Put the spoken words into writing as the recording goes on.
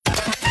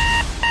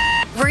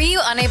Were you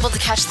unable to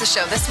catch the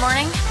show this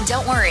morning?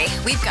 Don't worry,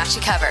 we've got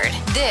you covered.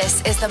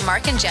 This is the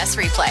Mark and Jess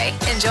Replay.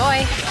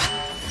 Enjoy.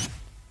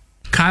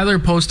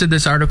 Kyler posted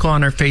this article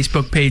on our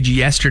Facebook page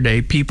yesterday.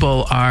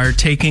 People are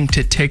taking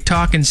to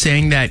TikTok and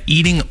saying that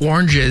eating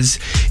oranges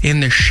in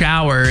the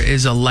shower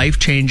is a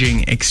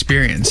life-changing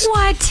experience.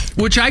 What?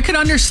 Which I could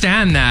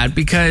understand that,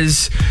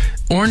 because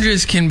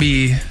oranges can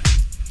be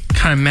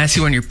kind of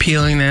messy when you're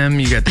peeling them.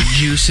 You got the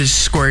juices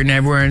squirting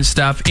everywhere and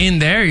stuff. In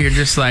there, you're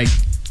just like,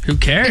 who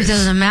cares? It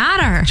doesn't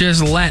matter.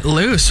 Just let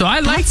loose. So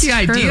I like the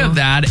idea of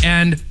that.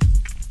 And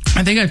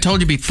I think I've told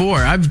you before,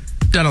 I've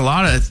done a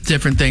lot of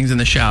different things in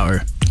the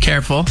shower.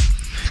 Careful.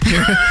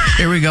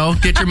 Here we go.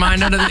 Get your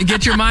mind out of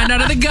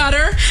the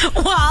gutter.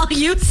 Well,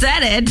 you said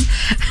it.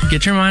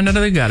 Get your mind out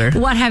of the gutter.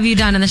 What have you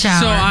done in the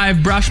shower? So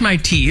I've brushed my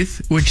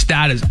teeth, which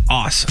that is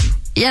awesome.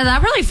 Yeah,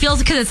 that really feels,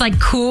 because it's like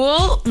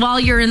cool while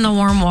you're in the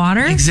warm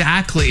water.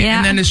 Exactly. Yeah.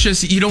 And then it's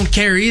just, you don't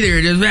care either.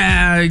 You're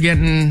just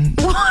getting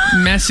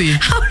messy.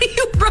 How do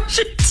you brush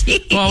your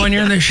teeth? Well, when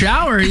you're in the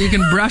shower, you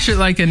can brush it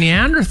like a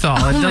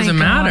Neanderthal. It doesn't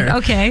matter.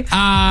 Okay.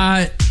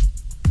 I've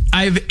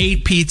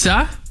ate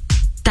pizza.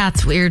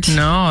 That's weird.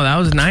 No, that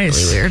was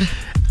nice. Really weird.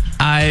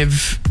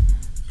 I've,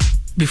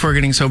 before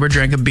getting sober,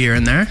 drank a beer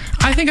in there.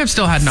 I think I've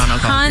still had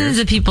non-alcoholic beers. Tons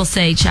of people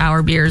say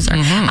shower beers are.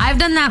 I've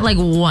done that like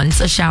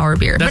once, a shower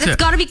beer. That's but it's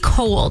got to be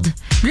cold.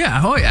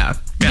 Yeah, oh yeah.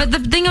 But the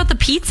thing about the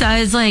pizza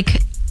is,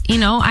 like, you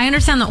know, I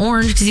understand the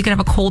orange because you could have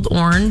a cold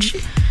orange.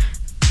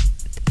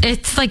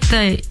 It's like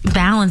the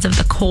balance of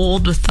the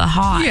cold with the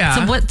hot. Yeah.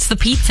 So what's the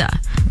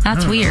pizza?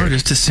 That's weird.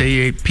 Just to say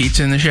you ate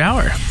pizza in the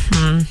shower.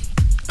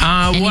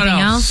 Anything what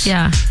else?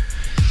 Yeah.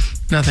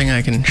 Nothing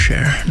I can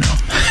share. No.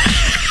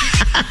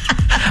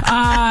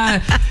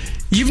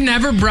 You've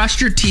never brushed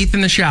your teeth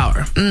in the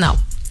shower? No.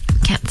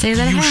 Can't say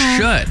that I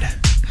have. You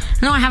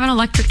should. No, I have an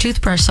electric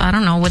toothbrush, so I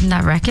don't know. Wouldn't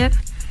that wreck it?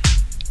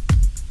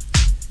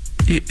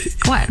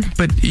 What?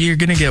 But you're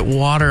going to get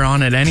water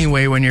on it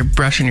anyway when you're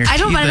brushing your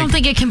teeth. But I don't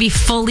think it can be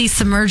fully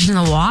submerged in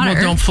the water.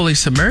 Well, don't fully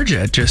submerge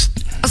it. Just...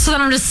 So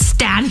then I'm just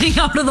standing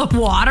out of the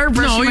water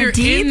brushing my teeth?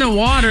 No, you're in the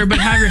water, but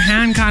have your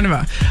hand kind of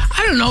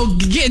I don't know.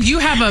 You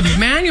have a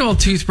manual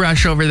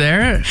toothbrush over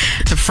there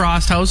at the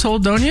Frost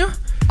household, don't you?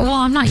 Well,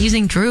 I'm not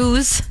using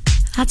Drew's.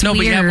 That's weird. No,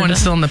 but you have one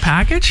still in the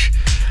package?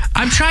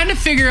 I'm trying to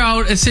figure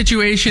out a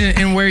situation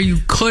in where you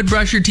could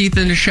brush your teeth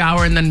in the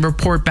shower and then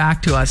report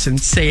back to us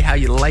and say how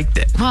you liked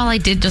it. Well, I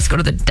did just go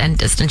to the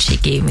dentist and she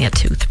gave me a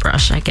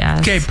toothbrush, I guess.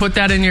 Okay, put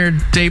that in your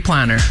day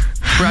planner.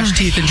 Brush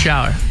teeth and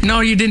shower. No,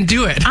 you didn't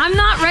do it. I'm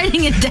not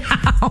writing it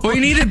down. Well,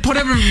 you need to put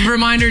a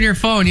reminder in your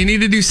phone. You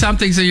need to do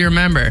something so you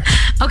remember.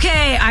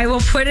 Okay, I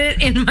will put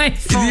it in my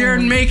phone. You're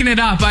making it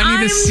up. I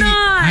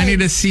need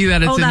to see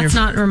that it's in your phone. Oh, that's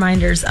not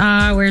reminders.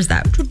 Where's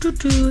that?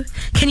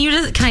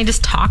 Can I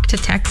just talk to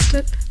text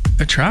it?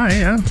 Try,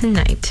 yeah.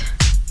 Tonight.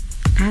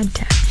 Add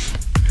text.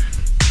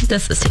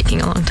 This is taking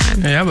a long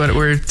time. Yeah, but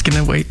it's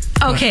going to wait.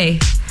 Okay.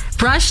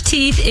 Brush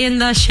teeth in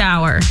the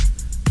shower.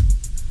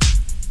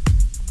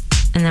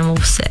 And then we'll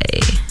say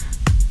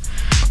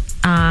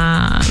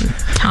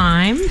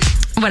time.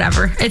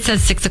 Whatever. It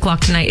says 6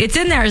 o'clock tonight. It's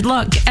in there.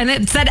 Look. And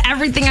it said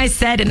everything I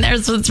said in there,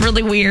 so it's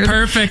really weird.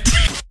 Perfect.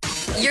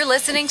 You're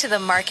listening to the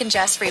Mark and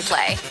Jess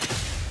Replay.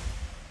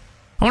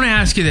 I want to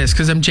ask you this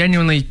because I'm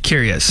genuinely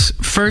curious.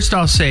 First,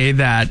 I'll say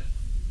that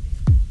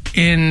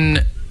in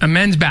a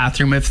men's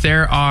bathroom, if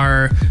there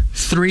are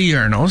 3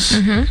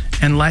 urinals,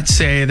 and let's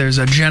say there's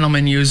a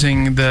gentleman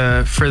using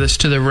the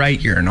furthest to the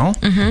right urinal,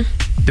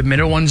 the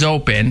middle one's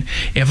open.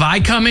 If I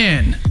come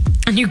in...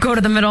 And you go to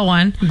the middle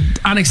one.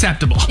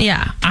 Unacceptable.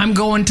 Yeah. I'm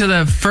going to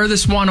the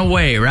furthest one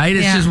away, right?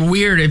 It's just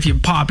weird if you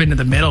pop into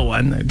the middle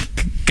one. The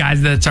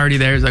guys that's already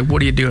there is like,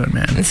 what are you doing,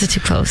 man? This is too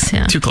close,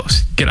 yeah. Too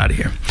close. Get out of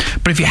here.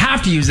 But if you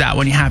have to use that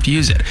one, you have to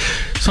use it.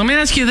 So let me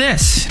ask you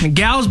this. In a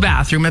gal's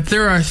bathroom, if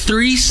there are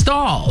 3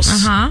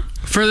 stalls,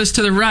 furthest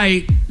to the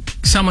right,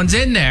 someone's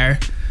in there,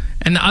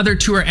 and the other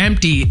 2 are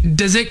empty,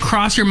 does it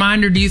cross your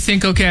mind, or do you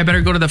think, okay, I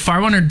better go to the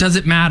far one, or does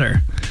it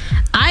matter?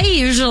 I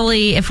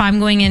usually, if I'm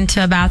going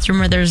into a bathroom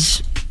where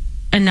there's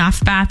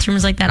enough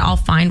bathrooms like that, I'll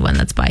find one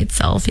that's by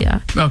itself, yeah.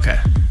 Okay.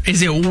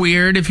 Is it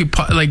weird if you,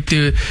 like,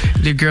 do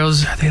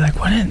girls, are they like,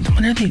 what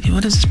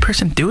is this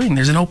person doing?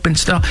 There's an open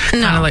stall.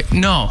 No. Kind of like,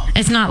 no.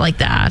 It's not like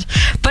that.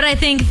 But I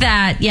think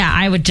that, yeah,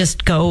 I would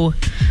just go...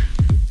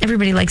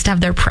 Everybody likes to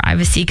have their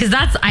privacy, because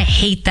I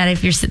hate that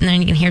if you're sitting there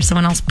and you can hear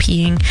someone else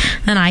peeing,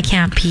 then I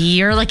can't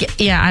pee, or like,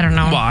 yeah, I don't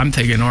know. Well, I'm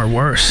thinking, or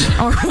worse.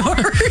 Or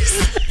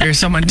worse. Here's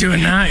someone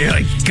doing that, you're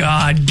like,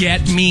 God,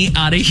 get me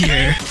out of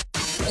here.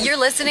 You're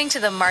listening to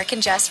the Mark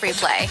and Jess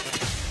Replay.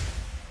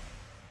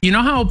 You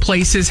know how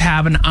places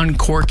have an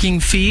uncorking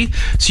fee,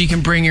 so you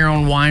can bring your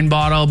own wine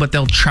bottle, but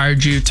they'll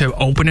charge you to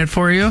open it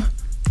for you?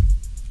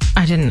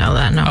 I didn't know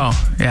that, no.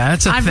 Oh, yeah,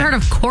 that's a I've heard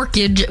of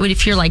corkage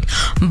if you're like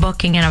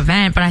booking an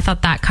event, but I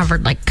thought that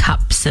covered like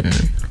cups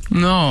and...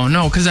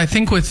 No, because I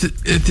think with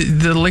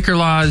the liquor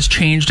laws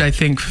changed, I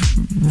think,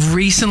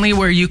 recently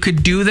where you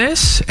could do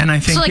this, and I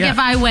think... So like if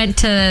I went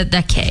to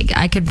the keg,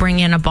 I could bring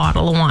in a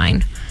bottle of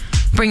wine,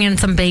 bring in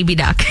some baby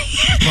duck,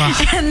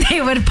 and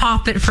they would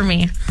pop it for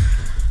me.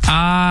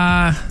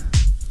 I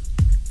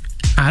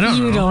don't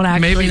know. You don't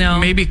actually know.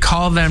 Maybe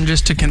call them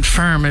just to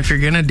confirm if you're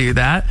going to do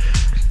that.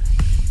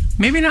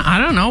 Maybe not. I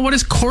don't know. What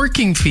is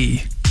corking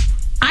fee?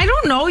 I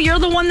don't know. You're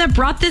the one that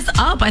brought this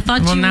up. I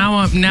thought you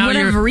would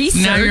have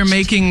researched. Now you're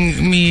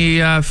making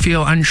me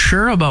feel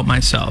unsure about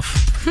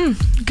myself.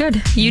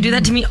 Good. You do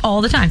that to me all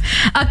the time.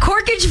 A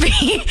corkage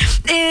fee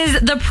is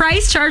the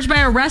price charged by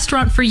a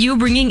restaurant for you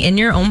bringing in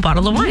your own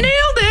bottle of wine.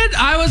 Nailed it.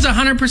 I was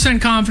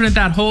 100% confident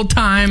that whole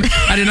time.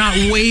 I did not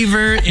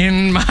waver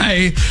in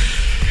my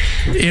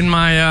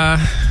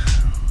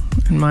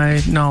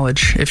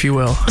knowledge, if you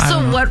will.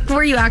 So what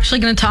were you actually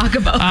going to talk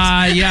about?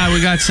 Yeah,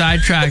 we got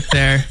sidetracked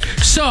there.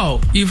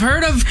 So, you've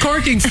heard of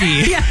corking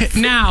fee. Yes.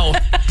 Now,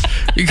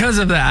 because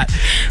of that.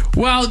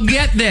 Well,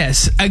 get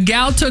this. A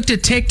gal took to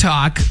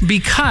TikTok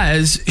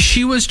because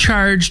she was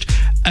charged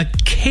a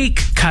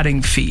cake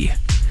cutting fee.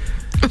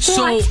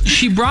 So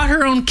she brought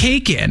her own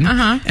cake in,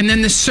 and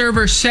then the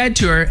server said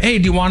to her, hey,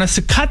 do you want us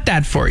to cut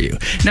that for you?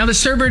 Now, the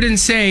server didn't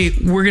say,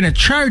 we're going to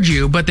charge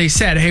you, but they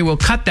said, hey, we'll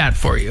cut that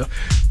for you.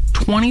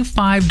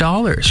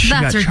 $25 she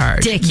got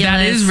charged. Ridiculous.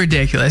 That is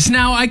ridiculous.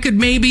 Now, I could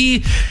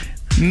maybe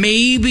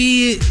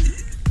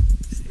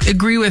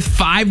agree with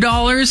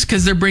 $5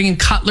 because they're bringing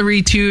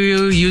cutlery to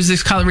you, use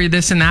this cutlery,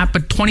 this and that,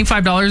 but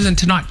 $25 and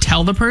to not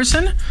tell the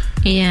person?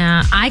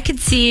 Yeah, I could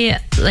see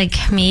like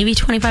maybe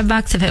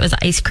 $25 if it was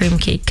ice cream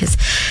cake, because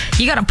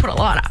you got to put a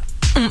lot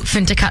of oomph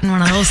into cutting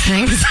one of those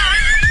things.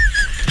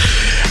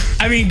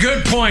 I mean,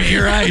 good point.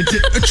 You're right.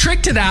 A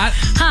trick to that,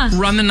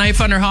 run the knife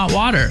under hot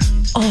water.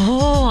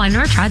 Oh, I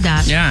never tried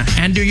that. Yeah,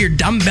 and do your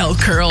dumbbell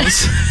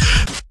curls.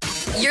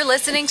 You're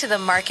listening to the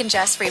Mark and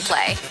Jess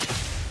Replay.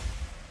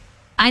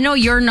 I know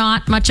you're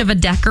not much of a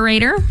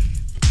decorator.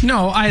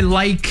 No, I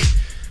like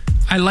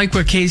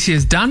what Casey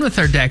has done with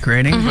her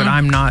decorating, but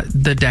I'm not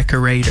the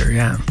decorator,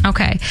 yeah.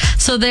 Okay.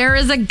 So there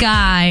is a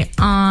guy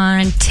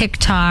on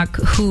TikTok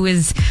who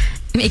is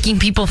making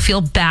people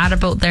feel bad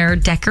about their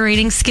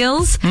decorating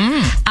skills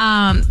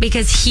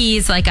because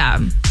he's like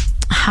a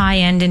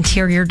high-end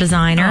interior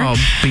designer.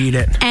 Oh, beat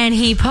it. And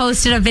he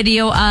posted a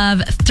video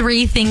of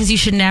 3 things you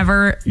should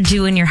never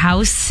do in your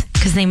house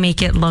because they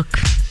make it look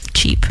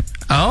cheap.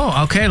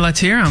 Oh, okay. Let's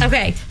hear them.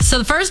 Okay. So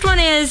the first one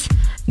is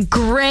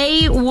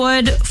gray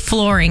wood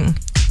flooring.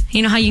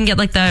 You know how you can get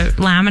like the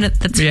laminate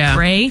that's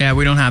gray? Yeah,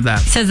 we don't have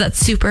that. It says that's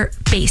super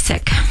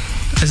basic.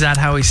 Is that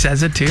how he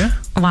says it to you?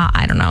 Well,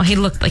 I don't know. He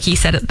looked like he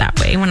said it that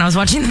way when I was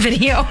watching the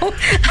video.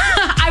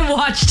 I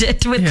watched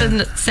it with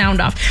the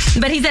sound off.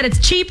 But he said it's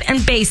cheap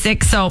and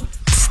basic, so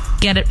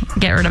get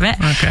rid of it.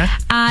 Okay.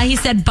 He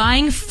said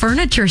buying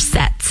furniture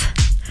sets.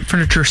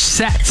 Furniture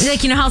sets.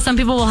 Like, you know how some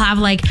people will have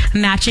like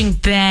matching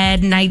bed,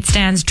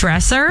 nightstands,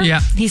 dresser? Yeah.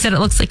 He said it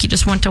looks like you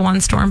just went to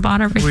one store and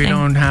bought everything. We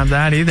don't have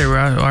that either.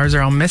 Ours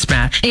are all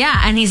mismatched. Yeah,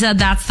 and he said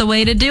that's the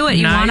way to do it.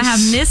 You want to have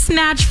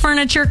mismatched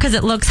furniture because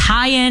it looks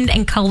high-end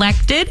and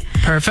collected.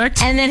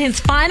 Perfect. And then his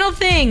final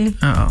thing,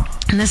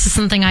 and this is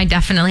something I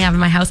definitely have in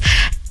my house,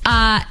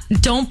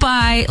 don't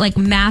buy like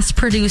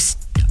mass-produced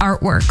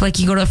artwork. Like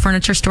you go to a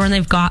furniture store and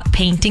they've got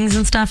paintings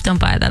and stuff. Don't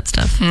buy that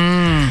stuff.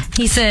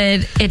 He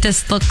said it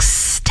just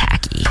looks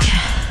tacky.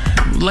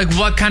 Like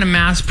what kind of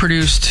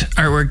mass-produced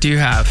artwork do you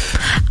have?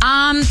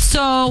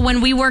 So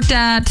when we worked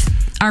at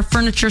our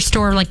furniture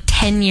store like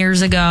 10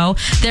 years ago,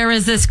 there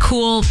was this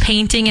cool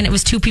painting and it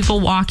was 2 people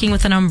walking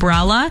with an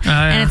umbrella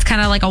and it's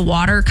kind of like a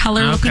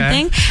watercolor looking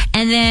thing.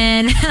 And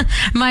then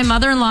my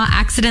mother-in-law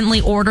accidentally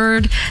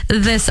ordered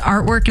this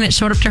artwork and it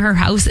showed up to her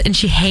house and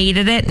she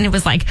hated it, and it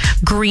was like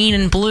green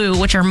and blue,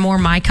 which are more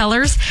my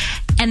colors.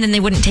 And then they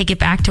wouldn't take it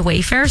back to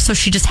Wayfair, so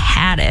she just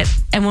had it.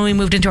 And when we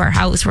moved into our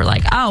house, we're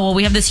like, oh, well,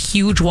 we have this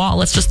huge wall.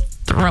 Let's just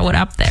throw it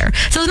up there.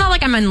 So it's not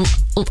like I'm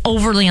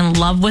overly in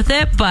love with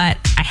it, but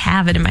I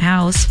have it in my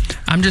house.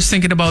 I'm just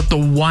thinking about the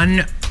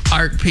one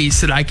art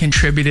piece that I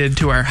contributed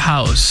to our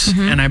house,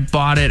 and I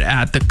bought it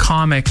at the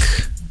comic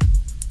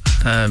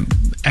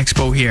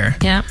expo here.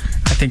 Yeah.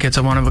 I think it's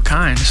a one of a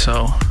kind,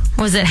 so.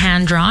 Was it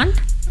hand drawn?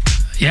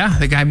 Yeah,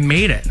 the guy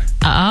made it.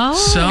 Oh,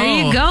 so,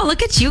 there you go.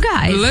 Look at you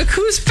guys. Look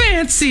who's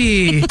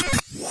fancy.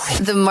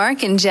 The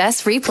Mark and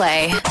Jess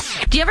Replay.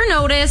 Do you ever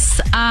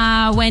notice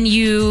when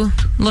you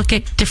look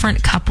at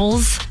different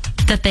couples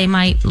that they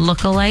might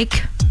look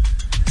alike?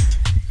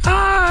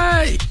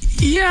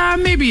 Yeah,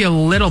 maybe a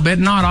little bit.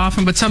 Not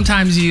often, but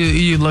sometimes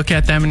you look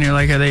at them and you're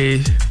like, are they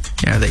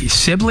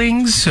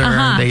siblings or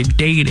are they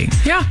dating?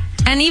 Yeah.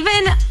 And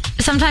even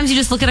sometimes you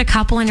just look at a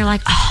couple and you're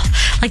like, oh,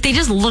 like they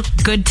just look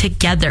good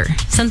together.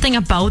 Something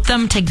about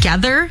them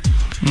together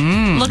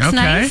looks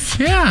nice.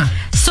 Yeah.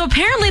 So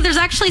apparently there's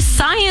actually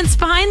science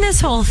behind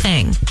this whole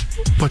thing.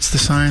 What's the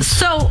science?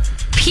 So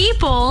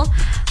people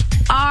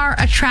are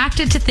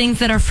attracted to things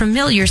that are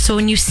familiar. So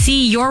when you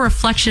see your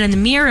reflection in the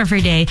mirror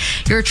every day,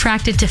 you're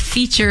attracted to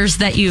features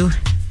that you...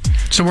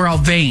 So we're all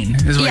vain,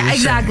 is what you're saying.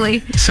 exactly.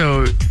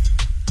 So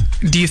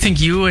Do you think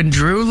you and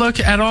Drew look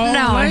at all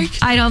No, alike?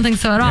 I don't think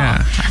so at all.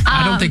 Yeah.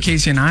 I don't think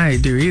Casey and I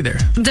do either.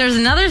 There's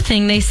another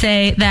thing they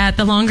say that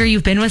the longer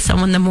you've been with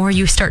someone, the more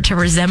you start to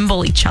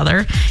resemble each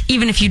other,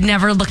 even if you'd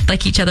never looked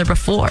like each other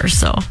before.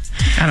 So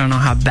I don't know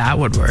how that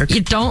would work.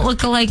 you don't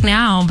look alike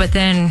now, but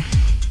then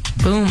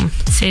boom,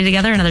 stay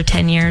together another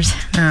 10 years.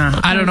 Yeah,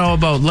 I don't know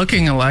about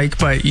looking alike,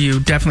 but you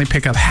definitely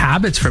pick up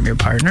habits from your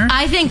partner.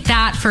 I think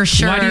that for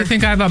sure. Why do you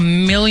think I have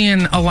 1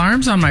 million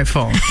alarms on my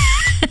phone?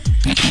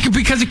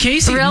 Because of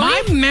Casey. Really?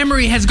 My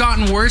memory has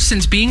gotten worse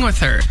since being with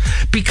her.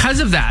 Because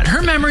of that.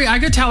 Her memory, I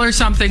could tell her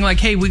something like,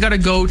 hey, we got to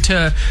go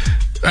to,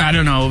 I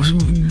don't know,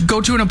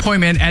 go to an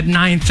appointment at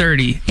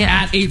 9:30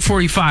 at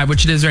 8:45,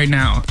 which it is right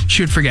now.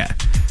 She would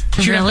forget.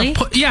 Really?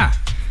 Yeah.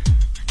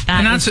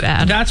 And That's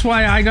bad. That's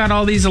why I got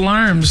all these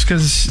alarms,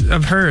 because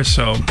of her,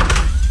 so.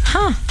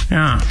 Huh.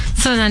 Yeah.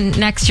 So then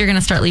next you're going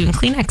to start leaving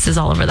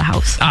Kleenexes all over the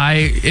house.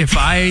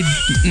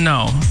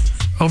 No.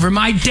 Over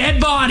my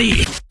dead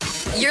body.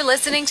 You're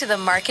listening to the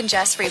Mark and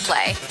Jess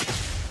Replay.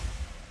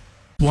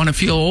 Want to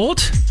feel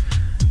old?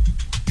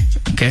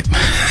 Okay.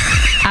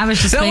 I was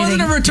just That waiting.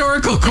 wasn't a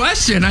rhetorical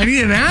question. I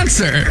need an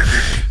answer.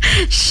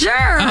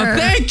 Sure. Oh,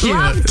 thank you.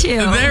 Love to.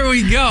 There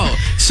we go.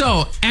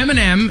 So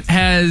Eminem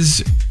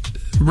has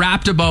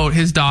rapped about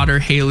his daughter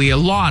Haley a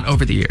lot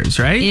over the years,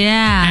 right?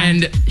 Yeah.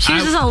 And she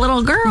was just a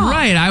little girl.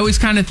 Right. I always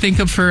kind of think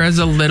of her as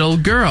a little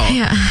girl.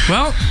 Yeah.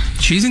 Well,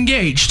 she's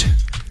engaged.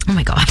 Oh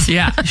my God.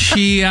 Yeah,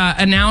 she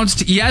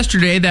announced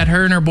yesterday that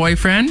her and her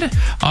boyfriend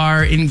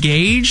are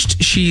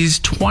engaged. She's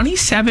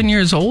 27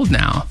 years old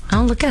now.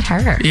 Oh, look at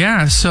her.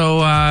 Yeah, so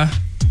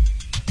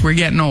we're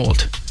getting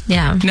old.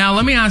 Yeah. Now,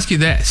 let me ask you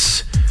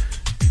this.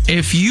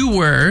 If you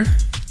were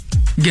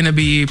going to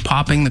be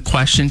popping the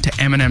question to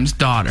Eminem's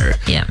daughter,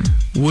 Yeah.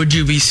 would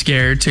you be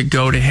scared to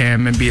go to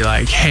him and be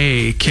like,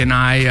 hey, can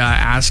I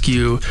ask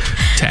you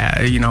to,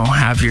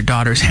 have your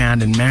daughter's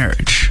hand in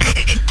marriage?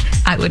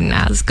 I wouldn't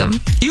ask him.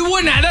 You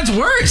wouldn't. That's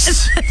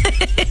worse.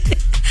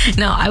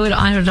 No,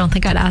 I don't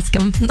think I'd ask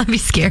him. I'd be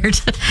scared.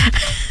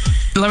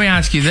 Let me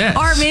ask you this.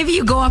 Or maybe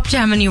you go up to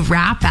him and you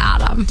rap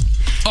at him.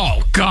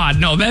 Oh, God,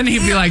 no. Then he'd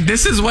be like,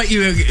 this is what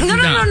you... No,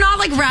 not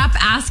like rap.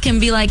 Ask him.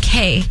 Be like,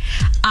 hey,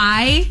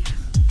 I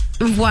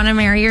want to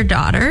marry your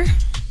daughter.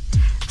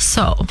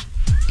 So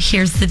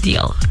here's the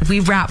deal. We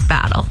rap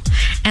battle.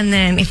 And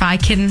then if I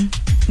can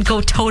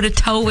go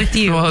toe-to-toe with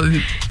you,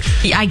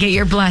 I get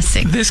your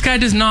blessing. This guy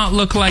does not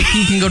look like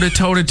he can go to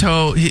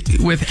toe-to-toe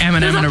with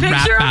Eminem in a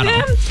rap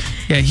battle.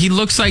 Yeah, he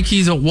looks like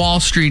he's a Wall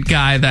Street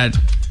guy that...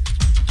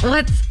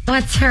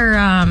 What's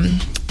her...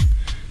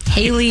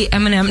 Haley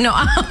Eminem. No,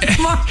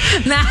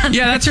 man.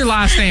 Yeah, that's her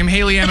last name,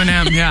 Haley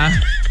Eminem.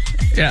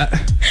 Yeah.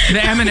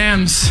 The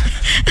M&Ms.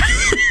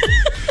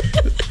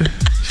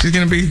 She's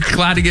going to be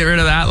glad to get rid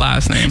of that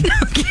last name. No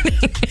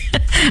kidding.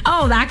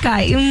 Oh, that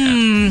guy.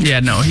 Yeah,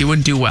 no, he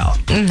wouldn't do well.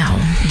 No.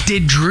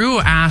 Did Drew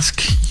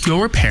ask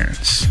your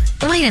parents?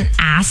 Well, he didn't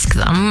ask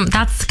them.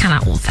 That's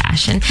kind of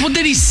old-fashioned. Well,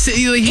 did he say...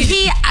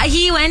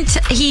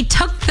 He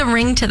took the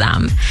ring to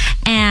them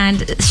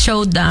and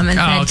showed them and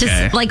said,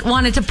 just like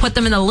wanted to put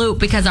them in the loop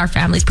because our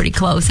family's pretty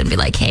close and be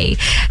like, hey,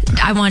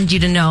 I wanted you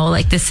to know,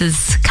 like, this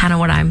is kind of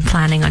what I'm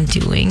planning on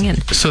doing.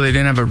 And so they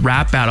didn't have a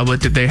rap battle,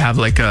 but did they have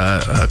like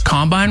a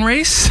combine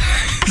race?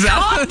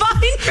 Combine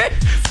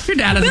race? Your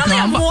dad has a combine. We only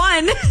have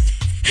one.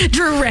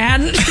 Drew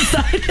ran and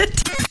decided.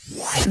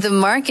 The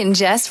Mark and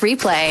Jess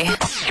Replay.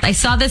 I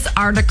saw this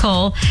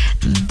article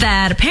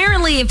that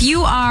apparently if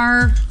you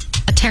are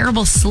a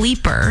terrible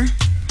sleeper...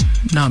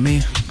 Not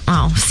me.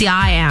 Oh, see,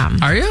 I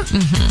am. Are you?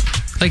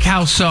 Mm-hmm. Like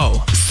how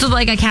so? So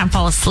like I can't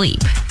fall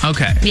asleep.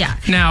 Okay. Yeah.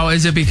 Now,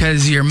 is it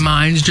because your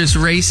mind's just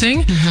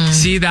racing? Mm-hmm.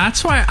 See,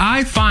 that's why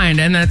I find,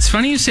 and that's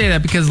funny you say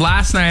that because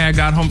last night I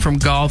got home from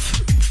golf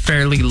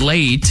fairly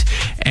late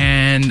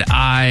and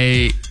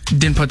I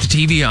didn't put the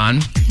TV on.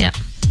 Yeah.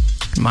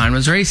 Mine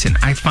was racing.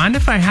 I find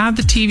if I have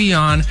the TV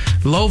on,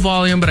 low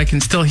volume, but I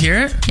can still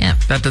hear it,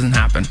 that doesn't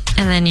happen.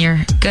 And then you're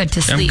good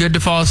to sleep. I'm good to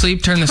fall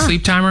asleep, turn the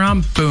sleep timer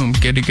on, boom,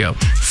 good to go.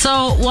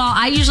 So, well,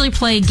 I usually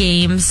play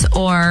games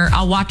or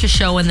I'll watch a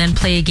show and then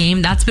play a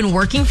game. That's been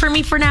working for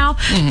me for now.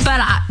 Mm-hmm.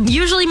 But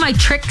usually my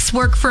tricks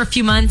work for a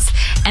few months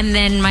and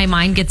then my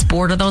mind gets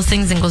bored of those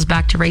things and goes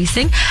back to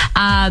racing.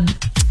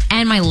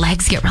 And my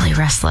legs get really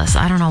restless.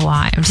 I don't know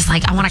why. I'm just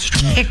like, I want to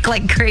kick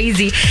like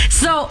crazy.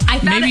 So I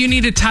found maybe you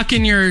need to tuck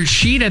in your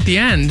sheet at the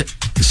end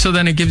so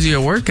then it gives you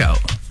a workout.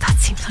 That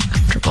seems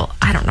uncomfortable.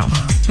 I don't know.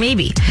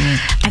 Maybe.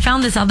 I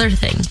found this other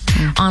thing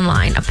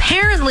online.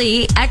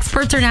 Apparently,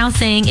 experts are now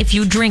saying if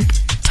you drink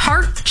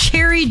tart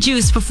cherry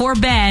juice before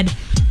bed,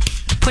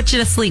 it puts you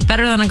to sleep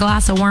better than a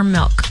glass of warm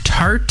milk.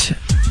 Tart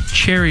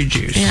cherry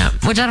juice. Yeah,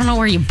 which I don't know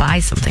where you buy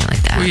something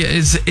like that. Well, yeah,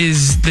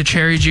 is the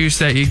cherry juice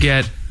that you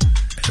get,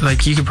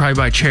 like you could probably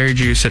buy cherry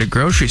juice at a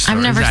grocery store.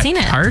 I've never seen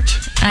it. Tart?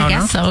 I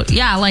guess so.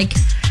 Yeah, like,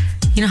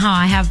 you know how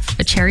I have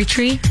a cherry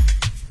tree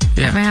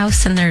at my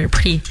house and they're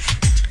pretty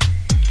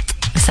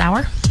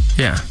sour?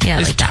 Yeah. Yeah.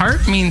 Does like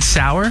tart mean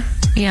sour?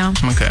 Yeah.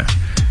 Okay.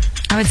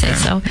 I would say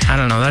so. I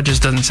don't know. That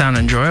just doesn't sound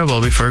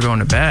enjoyable before going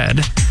to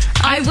bed.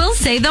 I will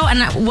say though, and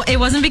it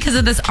wasn't because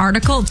of this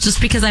article, it's just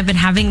because I've been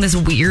having this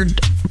weird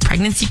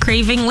pregnancy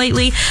craving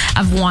lately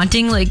of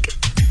wanting like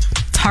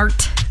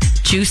tart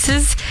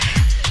juices.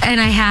 And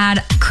I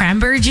had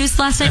cranberry juice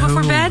last night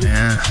before bed.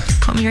 Yeah.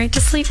 Put me right to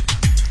sleep.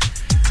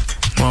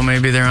 Well,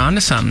 maybe they're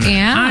onto something.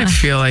 Yeah. I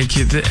feel like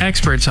the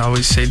experts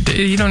always say,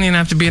 you don't even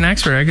have to be an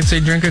expert. I could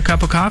say drink a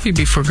cup of coffee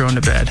before going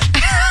to bed.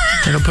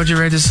 It'll put you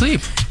right to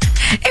sleep.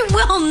 It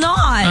will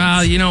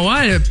not. You know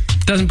what? It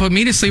doesn't put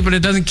me to sleep, but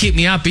it doesn't keep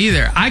me up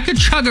either. I could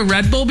chug a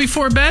Red Bull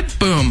before bed.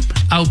 Boom.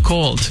 Out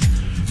cold.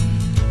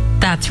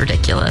 That's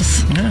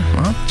ridiculous. Yeah,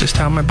 well, just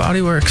how my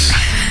body works.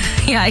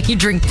 Yeah, you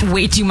drink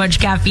way too much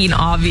caffeine,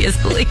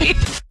 obviously.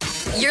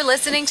 You're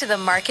listening to the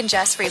Mark and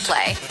Jess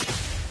Replay.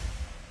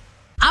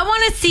 I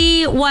want to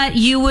see what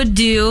you would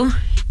do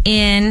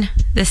in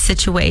this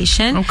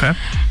situation. Okay.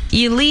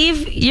 You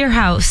leave your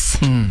house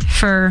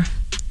for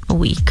a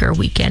week or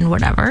weekend,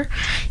 whatever.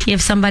 You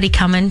have somebody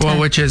coming to... Well,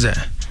 which is it?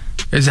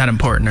 Is that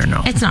important or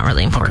no? It's not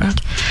really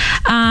important.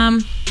 Okay.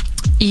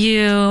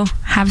 You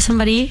have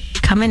somebody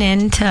coming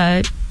in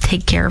to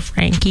take care of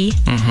Frankie.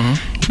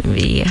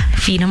 Maybe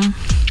feed him.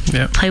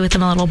 Yep. Play with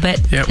him a little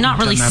bit. Yep, not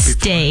really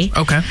stay.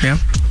 Okay, yeah.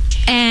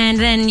 And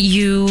then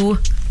you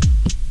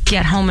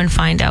get home and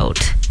find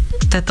out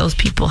that those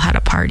people had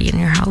a party in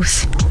your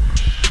house.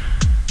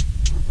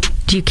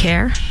 Do you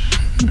care?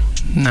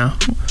 No.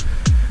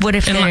 What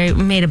if they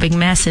made a big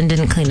mess and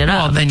didn't clean it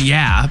up? Well, then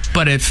yeah.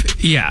 But if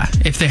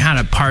they had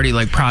a party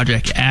like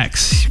Project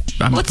X.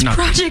 What's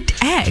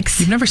Project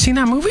X? You've never seen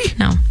that movie?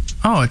 No.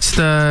 Oh, it's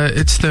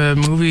the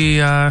movie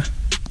about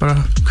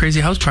a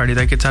crazy house party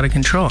that gets out of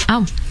control.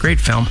 Oh. Great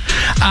film.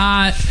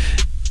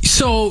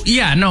 So,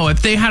 yeah, no,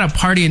 if they had a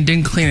party and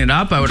didn't clean it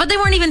up, I would... But they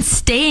weren't even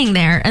staying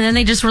there. And then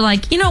they just were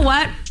like, you know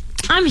what?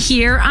 I'm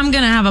here. I'm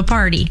going to have a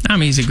party.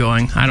 I'm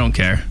easygoing. I don't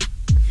care.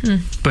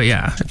 But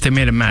yeah, if they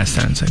made a mess,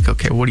 then it's like,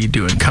 okay, what are you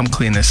doing? Come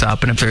clean this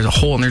up. And if there's a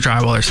hole in their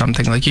drywall or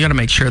something, like, you got to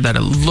make sure that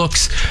it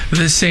looks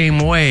the same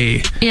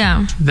way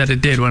that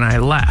it did when I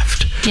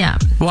left. Yeah.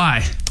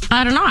 Why?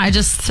 I don't know. I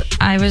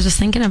was just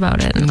thinking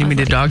about it. You need me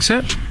to dog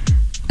sit?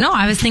 No,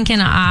 I was thinking,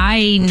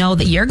 I know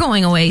that you're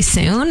going away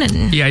soon.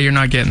 And yeah, you're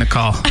not getting the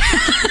call.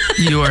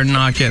 You are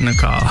not getting the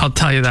call. I'll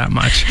tell you that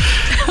much.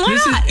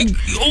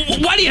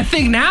 What do you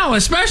think now?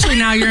 Especially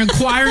now you're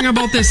inquiring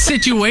about this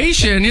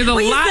situation. You're the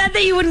you said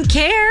that you wouldn't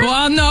care.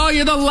 Well, no,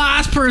 you're the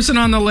last person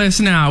on the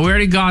list now. We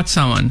already got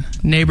someone.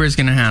 Neighbor's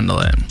going to handle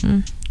it.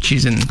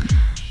 She's in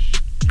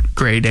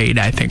grade 8,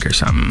 I think, or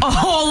something.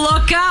 Oh,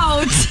 look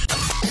out.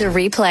 The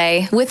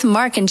Replay with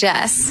Mark and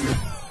Jess.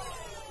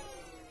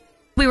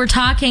 We were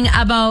talking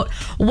about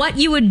what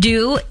you would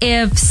do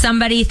if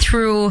somebody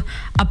threw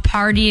a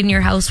party in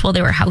your house while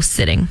they were house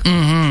sitting.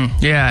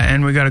 Yeah,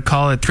 and we got a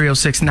call at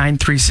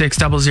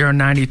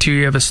 306-936-0092.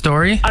 You have a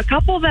story? A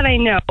couple that I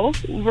know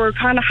were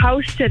kind of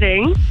house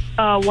sitting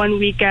one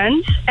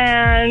weekend,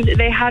 and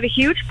they had a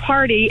huge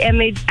party,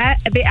 and they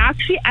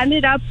actually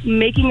ended up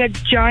making a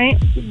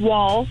giant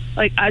wall,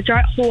 like a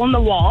giant hole in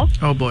the wall.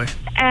 Oh, boy.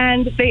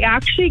 And they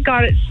actually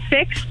got it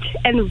fixed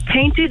and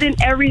painted and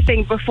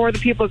everything before the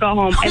people got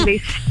home. And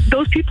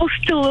those people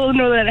still don't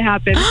know that it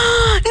happened.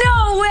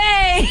 No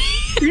way!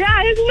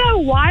 Yeah, isn't that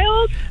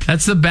wild?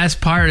 That's the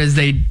best part, is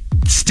they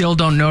still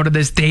don't know to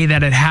this day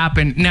that it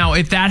happened. Now,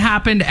 if that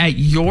happened at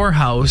your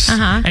house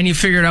and you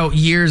figured out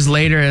years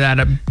later that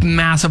a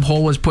massive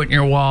hole was put in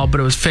your wall, but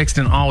it was fixed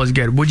and all was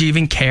good, would you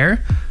even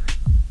care?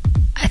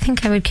 I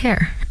think I would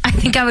care. I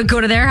think I would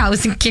go to their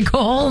house and kick a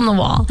hole in the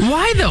wall.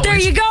 Why, though? There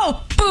you go.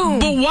 Boom.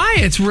 But why?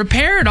 It's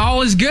repaired.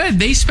 All is good.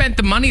 They spent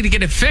the money to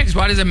get it fixed.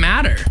 Why does it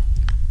matter?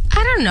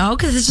 I don't know,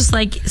 because it's just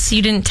like, so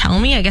you didn't tell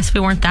me? I guess we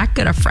weren't that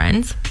good of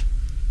friends.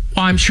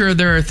 Well, I'm sure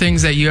there are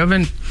things that you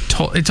haven't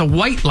told. It's a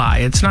white lie.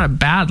 It's not a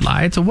bad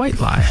lie. It's a white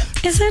lie.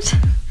 Is it?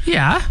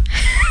 Yeah.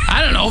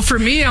 I don't know. For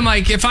me, I'm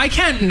like, if I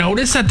can't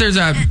notice that there's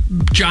a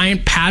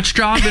giant patch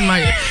job in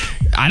my...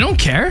 I don't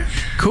care.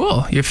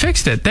 Cool. You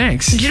fixed it.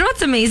 Thanks. Do you know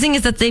what's amazing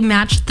is that they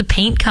matched the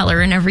paint color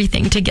and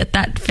everything to get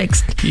that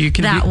fixed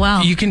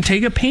well. You can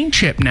take a paint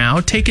chip now,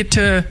 take it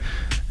to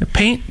a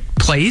paint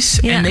place,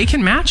 and they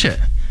can match it.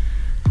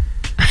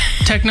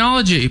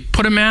 Technology.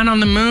 Put a man on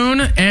the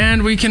moon,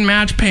 and we can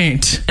match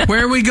paint.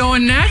 Where are we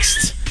going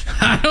next?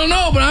 I don't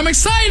know, but I'm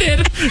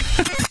excited.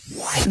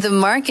 The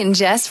Mark and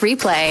Jess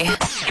Replay.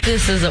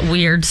 This is a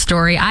weird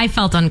story. I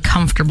felt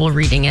uncomfortable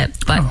reading it,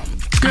 but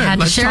I had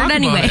to share it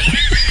anyway.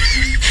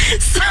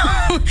 So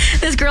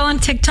this girl on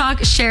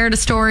TikTok shared a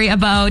story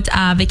about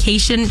a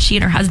vacation she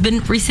and her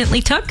husband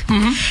recently took.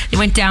 They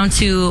went down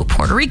to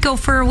Puerto Rico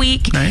for a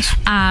week. Nice.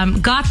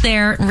 Got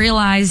there and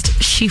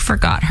realized she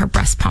forgot her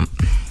breast pump.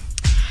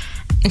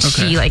 And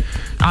she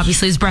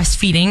obviously is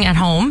breastfeeding at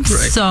home. Right.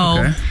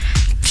 So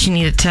she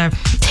needed to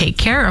take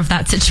care of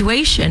that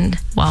situation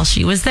while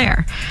she was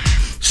there.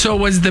 So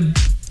was the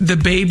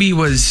baby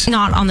was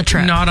not on the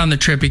trip. Not on the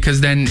trip,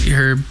 because then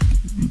her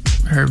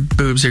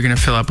boobs are going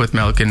to fill up with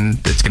milk and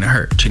it's going to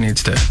hurt. She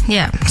needs to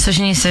so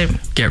she needs to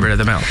get rid of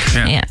the milk.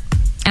 Yeah.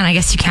 And I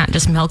guess you can't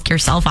just milk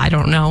yourself. I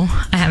don't know.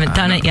 I haven't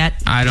done it yet.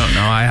 I don't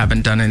know. I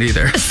haven't done it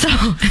either. So,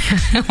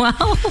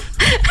 well,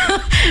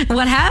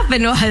 what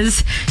happened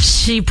was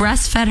she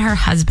breastfed her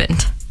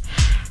husband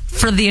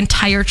for the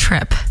entire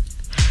trip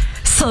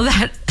so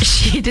that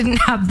she didn't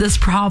have this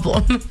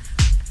problem.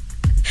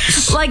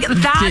 Like,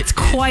 that's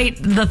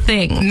quite the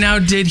thing. Now,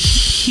 did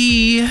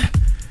he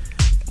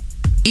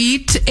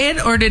eat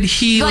it, or did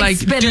he like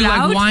do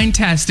like wine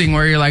testing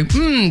where you're like,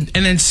 and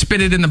then spit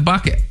it in the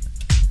bucket?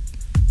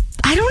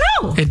 I don't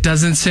know. It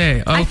doesn't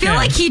say. Okay. I feel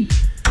like he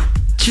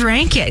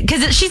drank it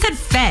because she said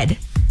fed.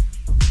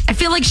 I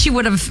feel like she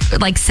would have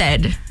like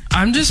said.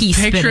 I'm just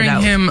picturing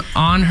him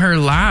on her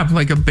lap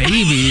like a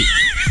baby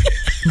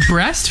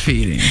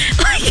breastfeeding.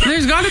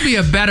 There's got to be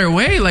a better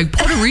way. Like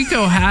Puerto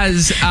Rico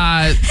has,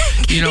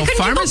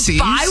 pharmacies.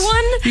 You buy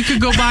one? You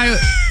could go buy.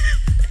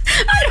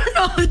 I don't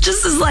know. It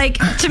just is like,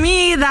 to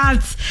me,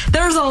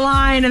 there's a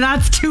line and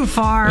that's too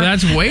far.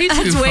 That's way too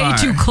far. That's way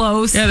too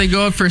close. Yeah, they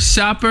go out for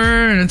supper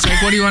and it's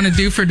like, what do you want to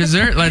do for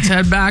dessert? Let's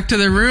head back to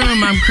the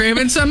room. I'm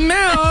craving some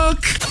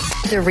milk.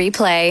 The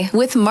Replay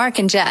with Mark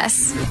and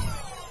Jess.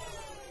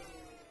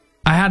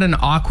 I had an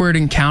awkward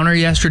encounter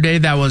yesterday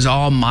that was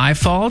all my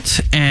fault,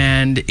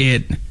 and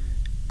it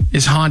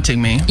is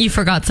haunting me. You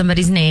forgot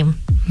somebody's name.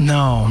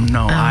 No,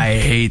 I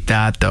hate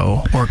that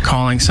though. Or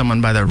calling someone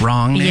by the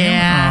wrong name.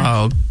 Yeah.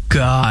 Oh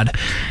God.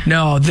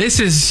 No,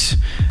 this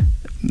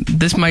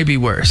might be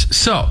worse.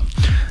 So,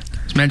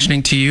 I was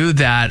mentioning to you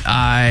that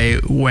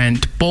I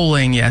went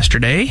bowling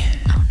yesterday,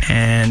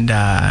 and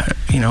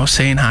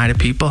saying hi to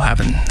people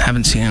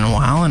haven't seen in a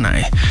while, and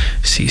I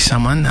see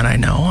someone that I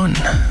know, and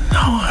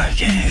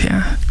okay,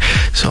 yeah.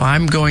 So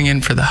I'm going in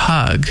for the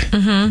hug,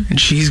 and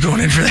she's going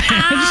in for the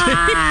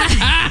handshake.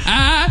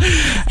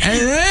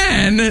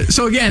 And then,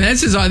 so again,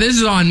 this is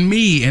on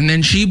me, and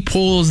then she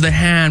pulls the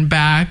hand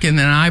back, and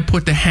then I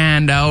put the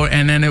hand out,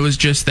 and then it was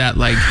just that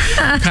like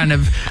kind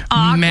of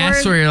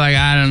mess where you're like,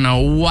 I don't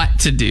know what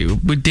to do.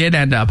 We did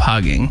end up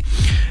hugging,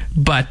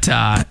 but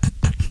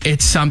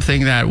it's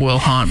something that will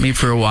haunt me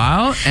for a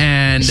while.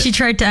 And she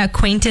tried to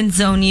acquaintance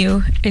zone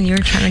you, and you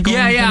were trying to go.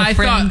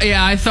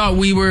 I thought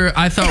we were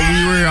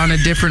on a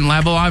different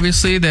level,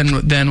 obviously,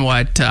 than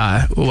what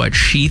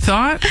she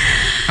thought.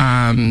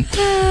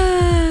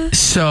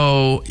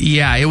 So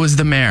yeah, it was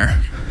the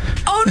mayor.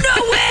 Oh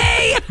no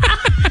way!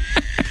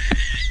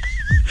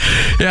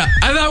 Yeah,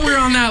 I thought we were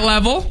on that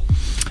level.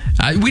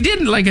 We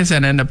did, like I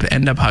said, end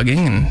up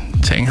hugging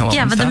and saying hello.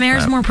 Yeah, but the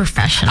mayor's more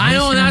professional. I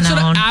know. That's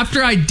what.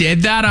 After I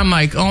did that, I'm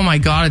like, oh my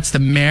God, it's the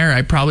mayor.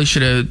 I probably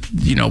should have,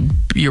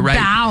 you're right.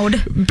 Bowed.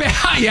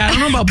 Yeah, I don't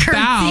know about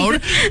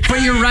bowed,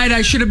 but you're right.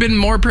 I should have been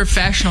more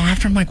professional.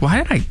 After I'm like, why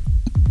did I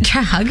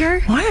try to hug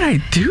her? Why did I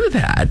do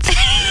that?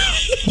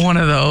 One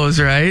of those,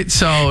 right?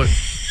 So.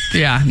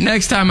 Yeah,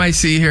 next time I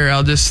see her,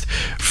 I'll just,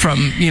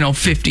 from,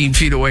 15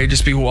 feet away,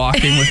 just be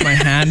walking with my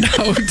hand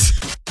out.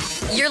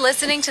 You're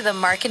listening to the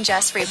Mark and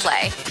Jess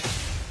Replay.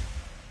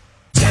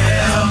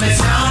 Tell me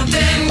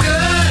something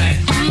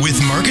good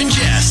with Mark and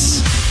Jess.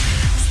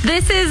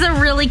 This is a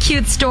really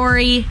cute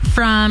story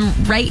from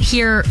right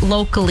here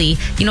locally.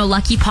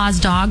 Lucky Paws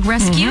Dog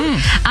Rescue.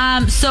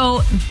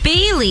 So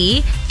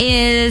Bailey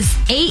is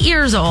 8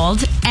 years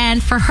old,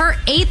 and for her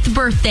 8th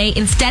birthday,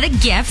 instead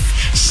of gifts,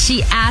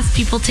 she asked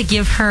people to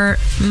give her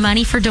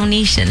money for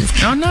donations.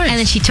 Oh, nice. And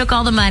then she took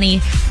all the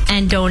money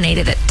and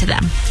donated it to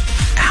them.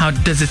 How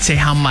does it say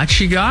how much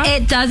she got?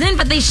 It doesn't,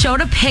 but they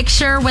showed a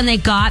picture when they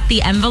got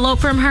the envelope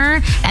from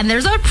her, and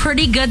there's a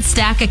pretty good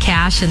stack of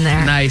cash in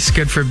there. Nice.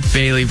 Good for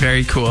Bailey.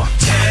 Very cool.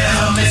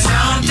 Tell me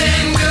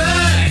something good.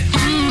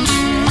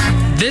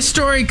 This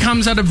story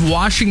comes out of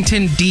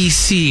Washington,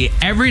 D.C.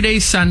 Everyday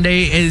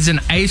Sunday is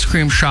an ice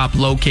cream shop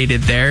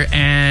located there,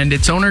 and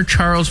its owner,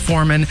 Charles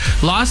Foreman,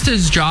 lost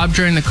his job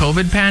during the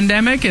COVID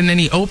pandemic, and then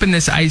he opened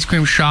this ice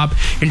cream shop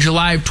in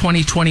July of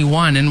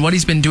 2021. And what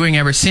he's been doing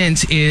ever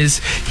since is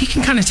he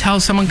can kind of tell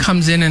someone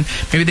comes in and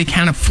maybe they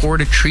can't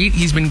afford a treat.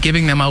 He's been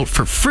giving them out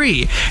for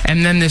free.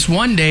 And then this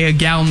one day, a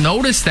gal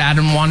noticed that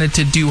and wanted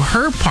to do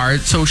her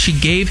part, so she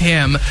gave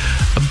him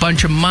a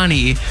bunch of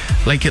money,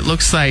 like it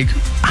looks like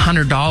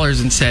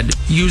 $100, and said,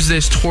 use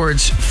this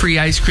towards free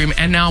ice cream.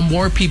 And now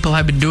more people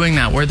have been doing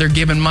that, where they're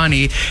giving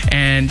money,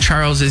 and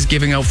Charles is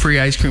giving out free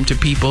ice cream to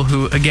people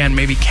who, again,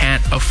 maybe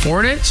can't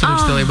afford it, so they're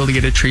still able to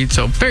get a treat.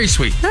 So very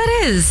sweet. That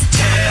is.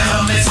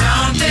 Tell me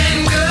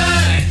something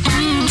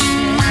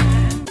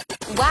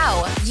good.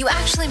 Wow, you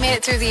actually made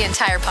it through the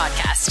entire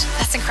podcast.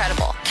 That's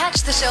incredible.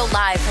 Catch the show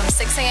live from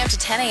 6 a.m. to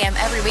 10 a.m.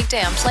 every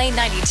weekday on Play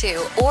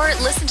 92, or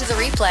listen to the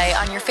replay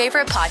on your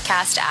favorite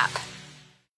podcast app.